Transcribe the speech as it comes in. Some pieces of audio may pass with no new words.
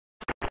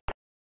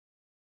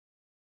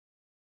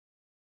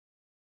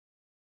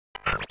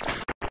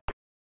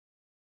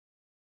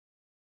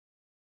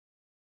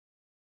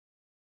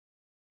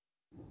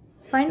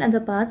Find other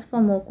paths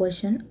for more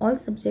questions. All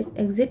subject,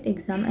 exit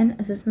exam and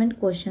assessment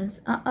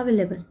questions are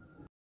available.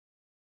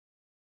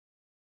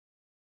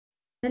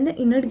 When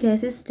the inert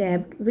gas is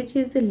tapped, which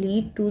is the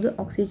lead to the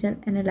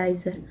oxygen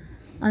analyzer?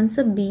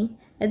 Answer B.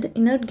 At the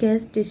inert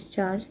gas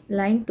discharge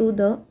line to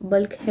the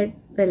bulkhead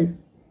valve.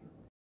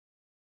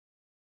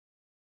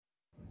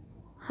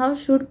 How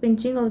should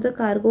pinching of the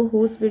cargo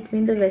hose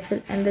between the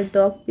vessel and the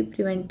dock be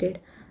prevented?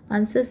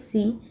 Answer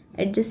C.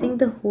 Adjusting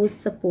the hose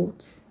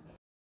supports.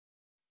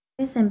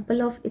 In a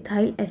sample of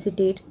ethyl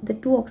acetate, the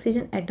two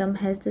oxygen atom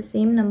has the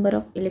same number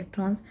of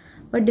electrons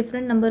but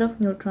different number of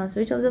neutrons.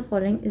 Which of the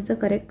following is the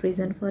correct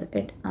reason for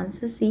it?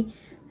 Answer C.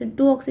 The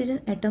two oxygen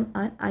atoms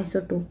are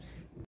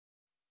isotopes.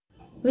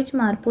 Which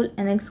MARPOL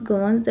annex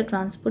governs the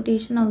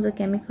transportation of the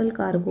chemical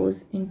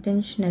cargoes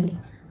intentionally?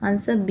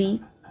 Answer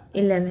B.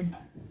 11.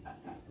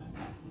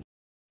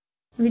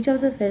 Which of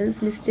the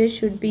valves listed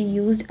should be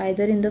used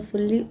either in the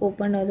fully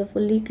opened or the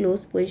fully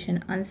closed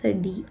position? Answer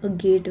D. A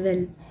gate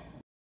valve.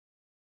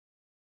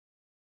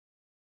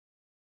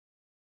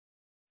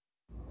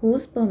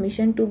 Whose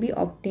permission to be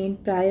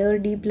obtained prior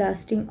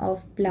deblasting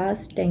of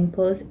blast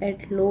tankers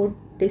at load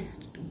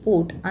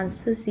port?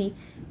 Answer C.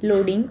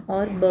 Loading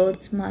or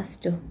berth's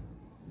master.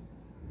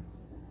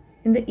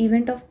 In the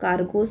event of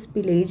cargo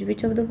spillage,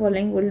 which of the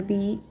following will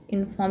be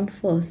informed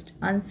first?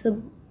 Answer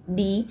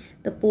D.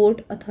 The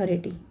port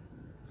authority.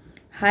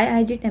 High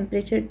IG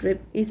temperature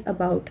trip is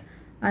about.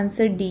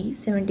 Answer D.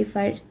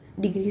 75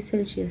 degrees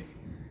Celsius.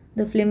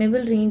 The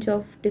flammable range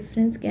of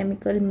different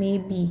chemical may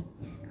be.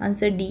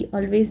 Answer D.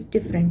 Always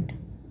different.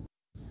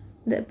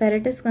 The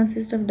apparatus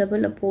consists of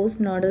double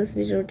opposed nodules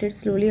which rotate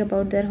slowly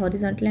about their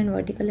horizontal and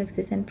vertical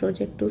axis and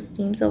project two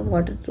streams of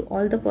water through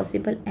all the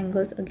possible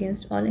angles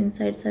against all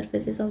inside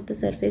surfaces of the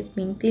surface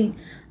being cleaned.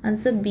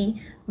 Answer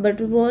B.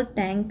 Butterworth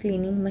tank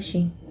cleaning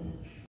machine.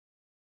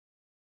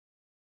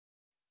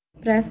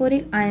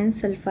 Phosphoric iron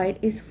sulfide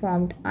is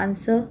formed.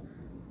 Answer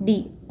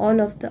D. All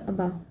of the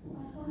above.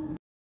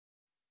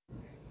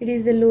 It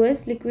is the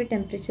lowest liquid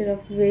temperature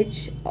of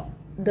which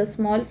the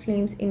small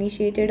flames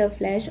initiated a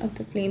flash of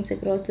the flames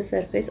across the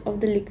surface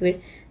of the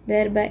liquid,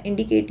 thereby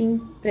indicating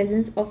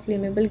presence of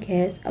flammable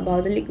gas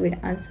above the liquid.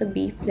 Answer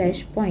B.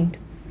 Flash point.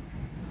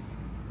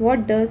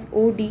 What does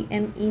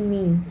ODME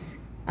means?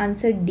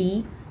 Answer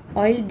D.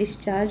 Oil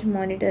discharge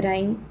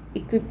monitoring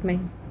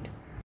equipment.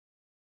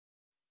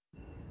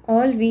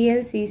 All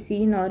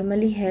VLCC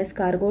normally has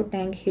cargo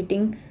tank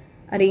heating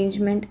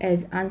arrangement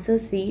as. Answer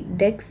C.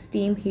 Deck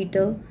steam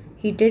heater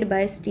heated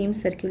by steam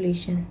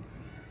circulation.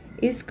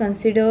 Is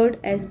considered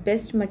as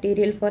best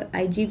material for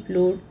IG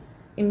blowed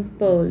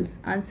impulse.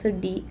 Answer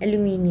D.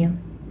 Aluminium.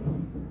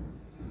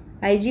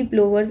 IG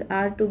blowers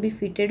are to be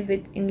fitted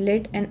with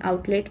inlet and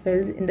outlet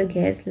valves in the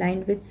gas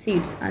lined with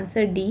seats.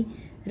 Answer D.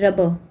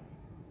 Rubber.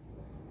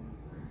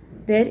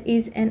 There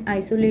is an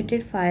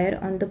isolated fire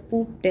on the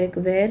poop deck.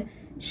 Where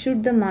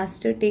should the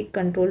master take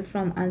control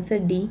from? Answer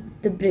D.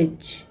 The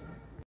bridge.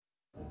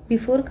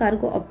 Before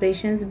cargo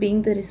operations,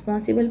 being the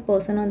responsible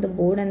person on the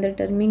board and the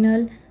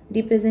terminal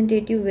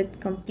representative with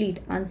complete.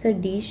 Answer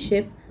D.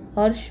 Ship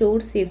or shore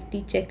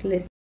safety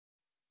checklist.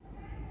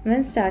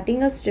 When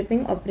starting a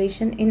stripping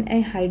operation in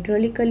a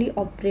hydraulically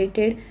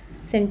operated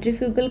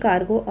centrifugal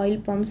cargo oil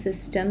pump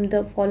system,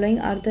 the following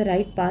are the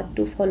right path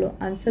to follow.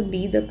 Answer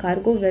B. The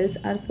cargo wells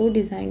are so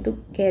designed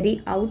to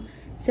carry out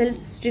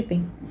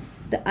self-stripping.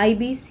 The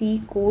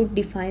IBC code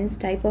defines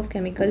type of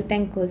chemical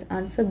tankers.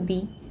 Answer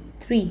B.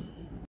 3.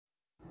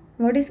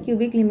 What is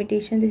cubic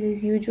limitation? This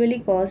is usually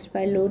caused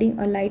by loading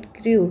a light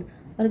crude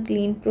or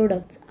clean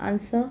products.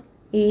 Answer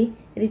A.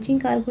 Reaching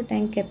cargo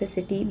tank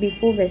capacity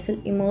before vessel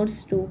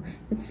emerges to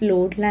its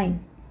load line.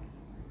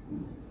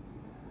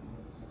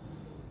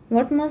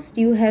 What must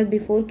you have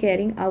before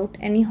carrying out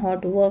any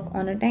hot work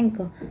on a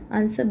tanker?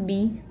 Answer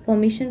B.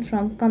 Permission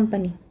from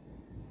company.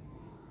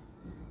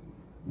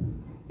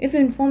 If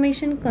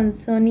information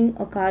concerning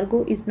a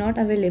cargo is not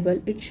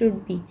available, it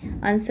should be.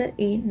 Answer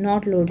A.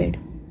 Not loaded.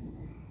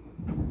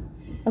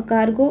 A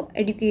cargo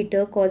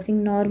educator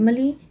causing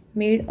normally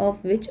made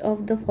of which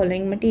of the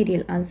following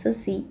material? Answer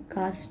C.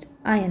 Cast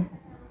iron.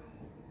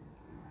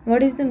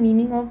 What is the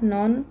meaning of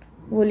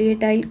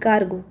non-volatile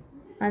cargo?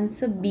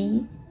 Answer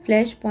B.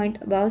 Flash point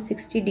above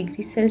 60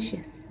 degrees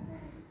Celsius.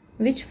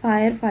 Which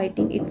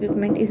firefighting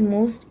equipment is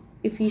most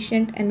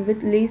efficient and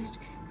with least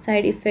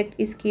side effect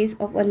is case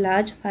of a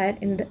large fire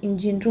in the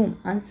engine room?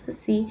 Answer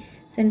C.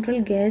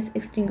 Central gas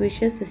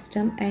extinguisher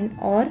system and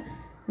or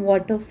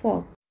water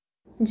fog.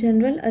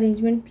 General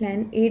arrangement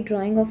plan A.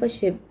 Drawing of a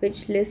ship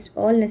which lists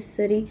all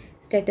necessary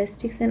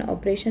statistics and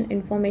operation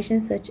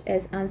information such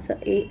as. Answer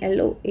A.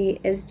 LOA,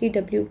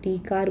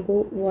 SDWT,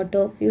 cargo,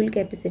 water, fuel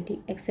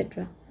capacity,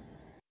 etc.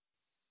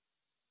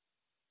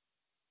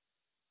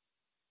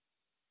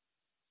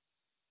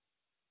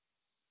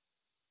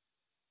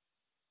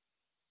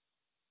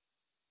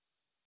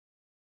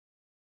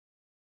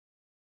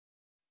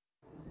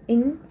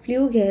 In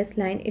flue gas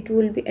line, it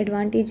will be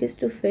advantageous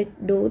to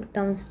fit door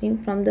downstream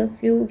from the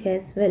flue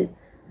gas well.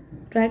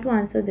 Try to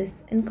answer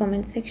this in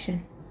comment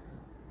section.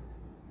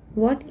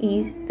 What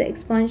is the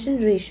expansion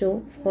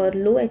ratio for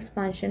low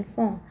expansion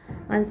form?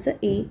 Answer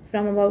A,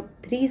 from about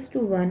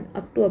 3:1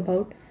 up to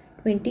about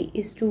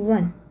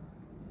 20:1.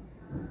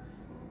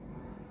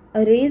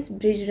 A raised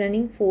bridge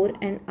running fore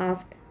and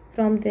aft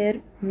from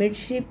their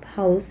midship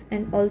house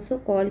and also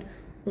called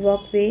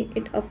walkway,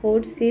 it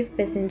affords safe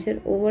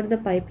passenger over the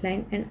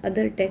pipeline and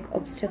other deck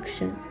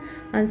obstructions.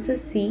 Answer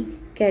C,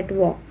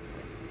 catwalk.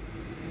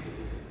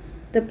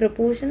 The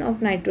proportion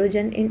of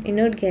nitrogen in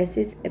inert gas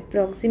is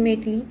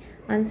approximately,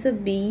 answer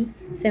B,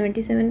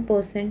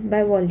 77%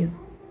 by volume.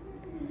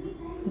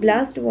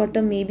 Blast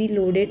water may be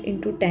loaded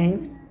into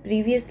tanks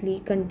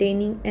previously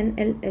containing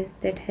NLS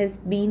that has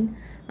been,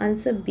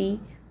 answer B,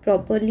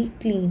 properly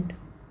cleaned.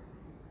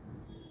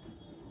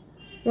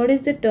 What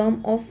is the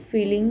term of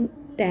filling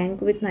tank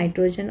with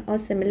nitrogen or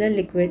similar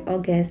liquid or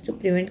gas to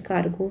prevent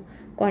cargo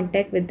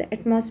contact with the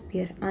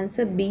atmosphere?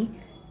 Answer B,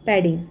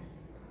 padding.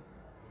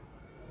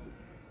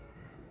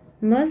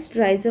 Must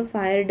riser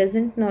fire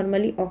doesn't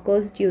normally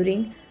occurs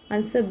during,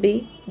 answer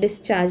B,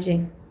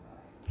 discharging.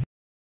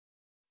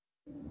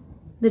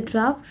 The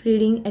draft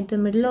reading at the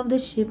middle of the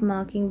ship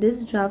marking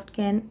this draft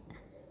can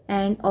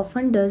and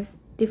often does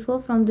differ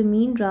from the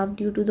mean draft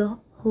due to the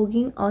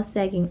hogging or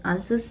sagging.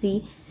 Answer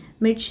C,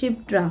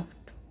 midship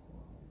draft.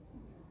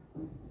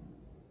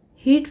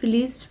 Heat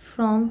released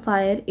from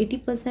fire,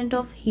 80%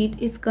 of heat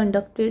is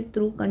conducted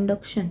through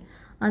conduction.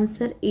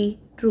 Answer A,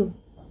 true.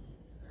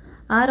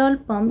 Are all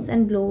pumps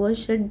and blowers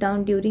shut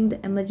down during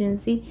the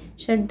emergency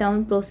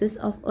shutdown process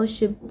of a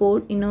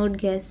shipboard inert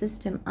gas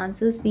system?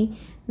 Answer C,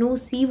 no.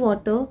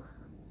 Seawater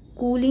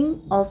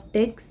cooling of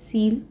deck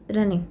seal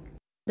running.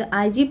 The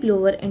IG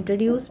blower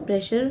introduced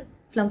pressure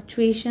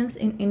fluctuations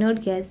in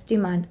inert gas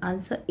demand.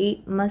 Answer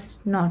A,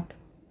 must not.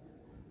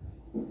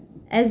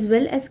 As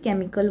well as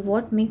chemical,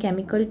 what may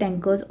chemical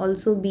tankers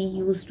also be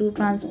used to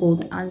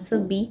transport? Answer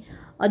B,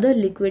 other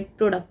liquid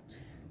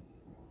products.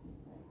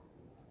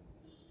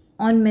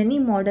 On many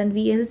modern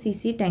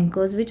VLCC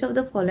tankers, which of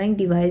the following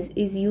device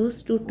is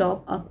used to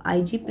top up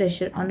IG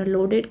pressure on a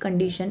loaded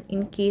condition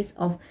in case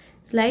of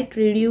slight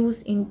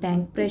reduce in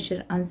tank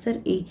pressure?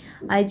 Answer A,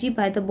 IG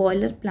by the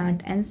boiler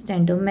plant and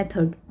standard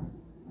method.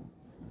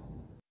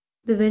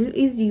 The valve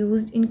is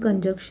used in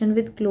conjunction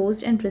with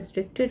closed and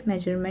restricted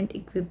measurement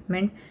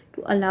equipment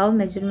to allow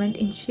measurement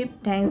in ship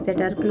tanks that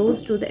are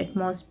close to the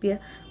atmosphere.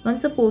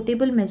 Once a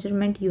portable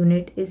measurement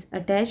unit is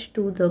attached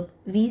to the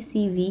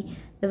VCV,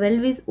 the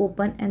valve is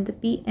open and the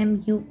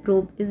PMU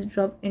probe is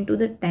dropped into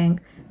the tank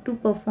to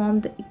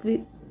perform the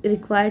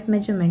required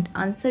measurement.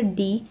 Answer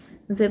D,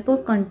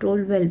 vapor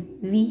control valve,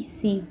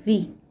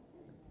 VCV.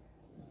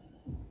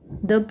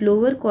 The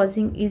blower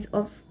causing is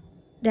of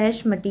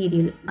dash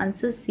material.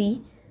 Answer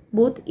C,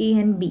 both A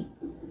and B.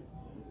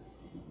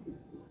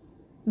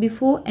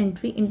 Before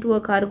entry into a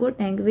cargo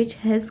tank which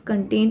has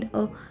contained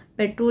a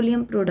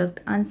petroleum product?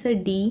 Answer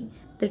D,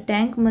 the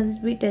tank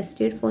must be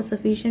tested for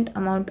sufficient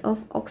amount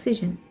of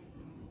oxygen.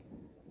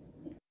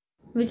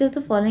 Which of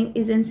the following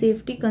is a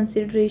safety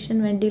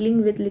consideration when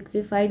dealing with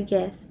liquefied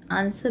gas?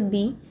 Answer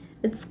B,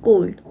 it's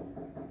cold.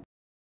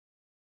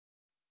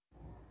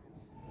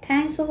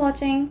 Thanks for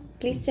watching.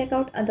 Please check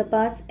out other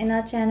parts in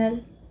our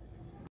channel.